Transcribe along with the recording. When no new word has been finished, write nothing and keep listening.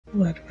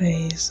What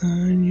weighs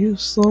on you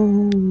so,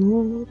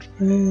 old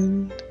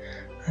friend?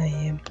 I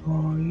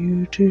implore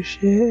you to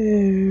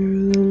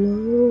share the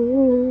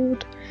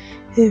load.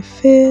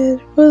 If it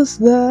was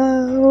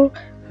thou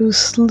who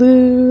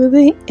slew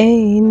the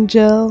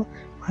angel,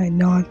 why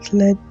not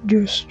let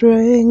your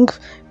strength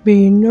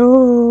be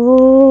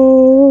known?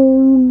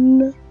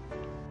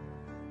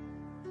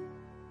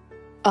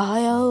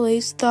 I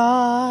always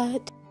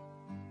thought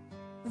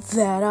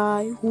that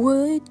I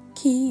would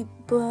keep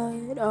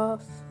blood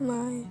off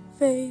my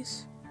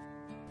face,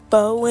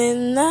 but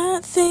when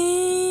that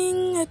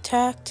thing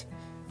attacked,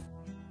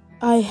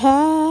 I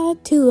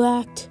had to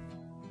act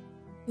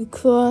and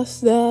cross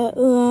that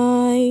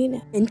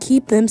line and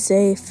keep them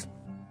safe.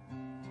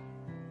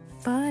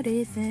 But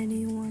if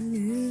anyone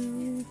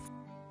knew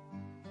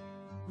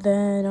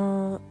that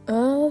all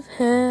of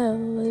hell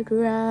would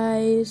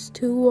rise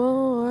to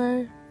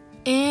war,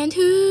 and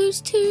who's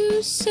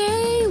to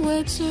say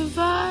would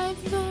survive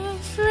the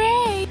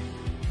fray,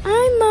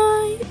 I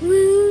might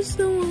lose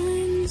the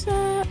ones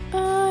that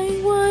I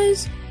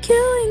was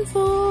killing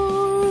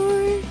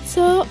for.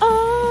 So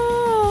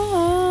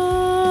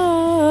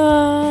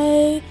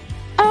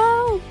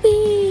I'll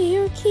be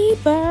your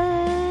keeper.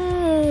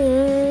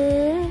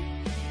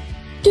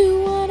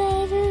 Do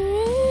whatever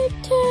it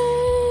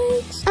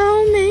takes.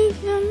 I'll make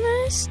the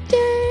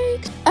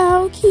mistakes.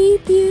 I'll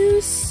keep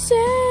you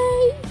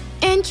safe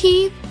and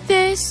keep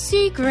this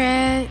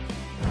secret.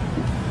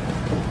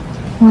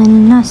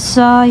 When I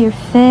saw your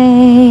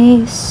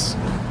face,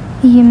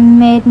 you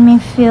made me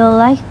feel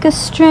like a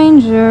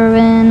stranger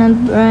in a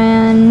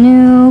brand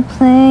new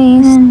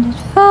place. And it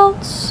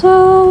felt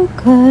so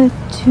good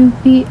to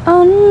be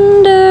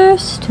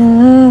understood.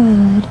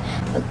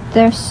 But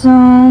there's so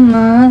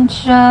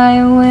much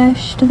I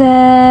wished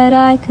that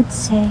I could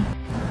say.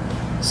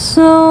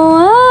 So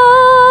I'll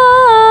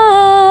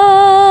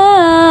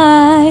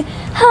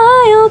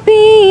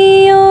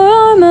be your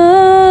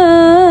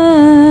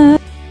armor.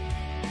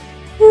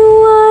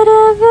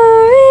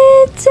 Whatever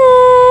it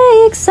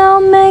takes, I'll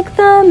make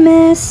the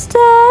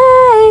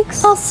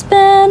mistakes. I'll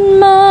spend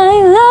my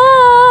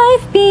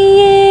life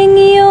being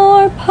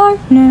your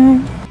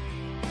partner.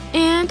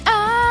 And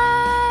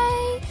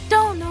I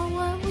don't know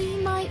what we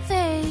might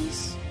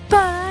face,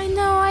 but I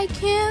know I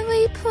can't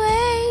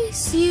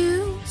replace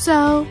you.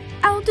 So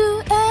I'll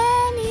do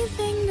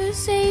anything to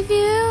save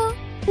you.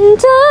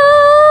 And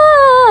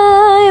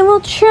I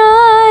will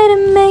try to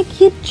make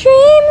your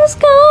dreams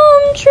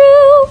come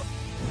true.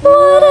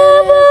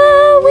 Whatever